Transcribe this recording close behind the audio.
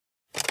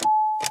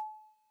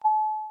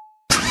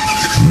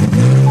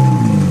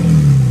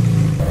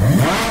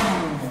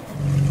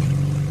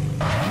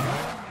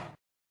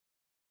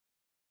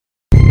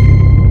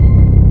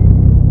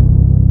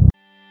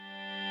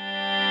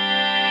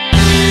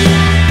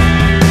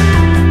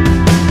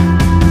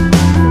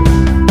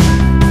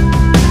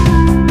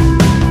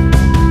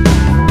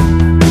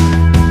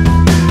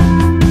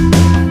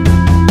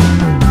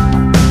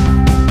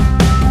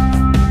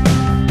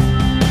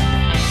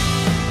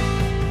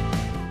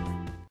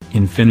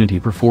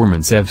Infiniti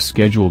Performance EV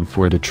scheduled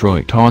for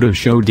Detroit Auto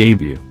Show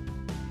debut.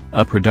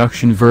 A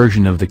production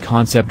version of the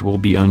concept will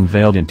be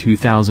unveiled in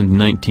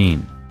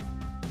 2019.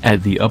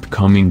 At the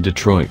upcoming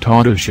Detroit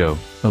Auto Show,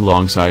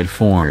 alongside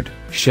Ford,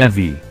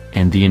 Chevy,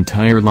 and the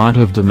entire lot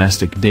of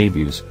domestic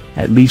debuts,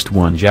 at least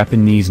one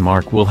Japanese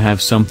marque will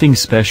have something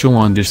special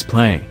on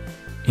display.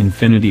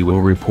 Infiniti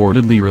will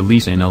reportedly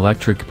release an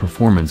electric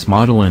performance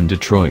model in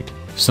Detroit,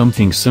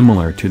 something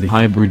similar to the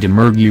hybrid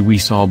Emerg-E we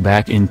saw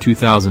back in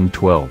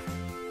 2012.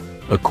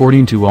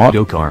 According to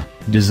Autocar,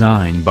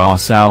 design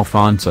boss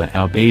Alfonso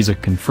Albeza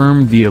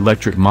confirmed the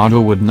electric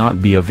model would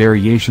not be a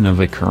variation of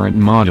a current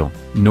model,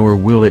 nor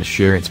will it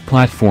share its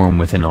platform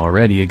with an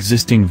already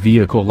existing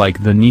vehicle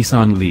like the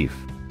Nissan Leaf.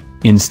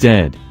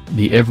 Instead,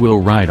 the EV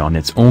will ride on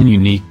its own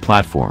unique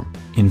platform,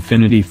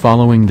 Infiniti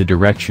following the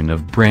direction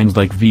of brands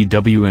like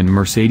VW and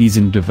Mercedes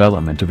in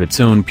development of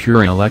its own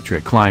pure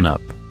electric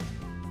lineup.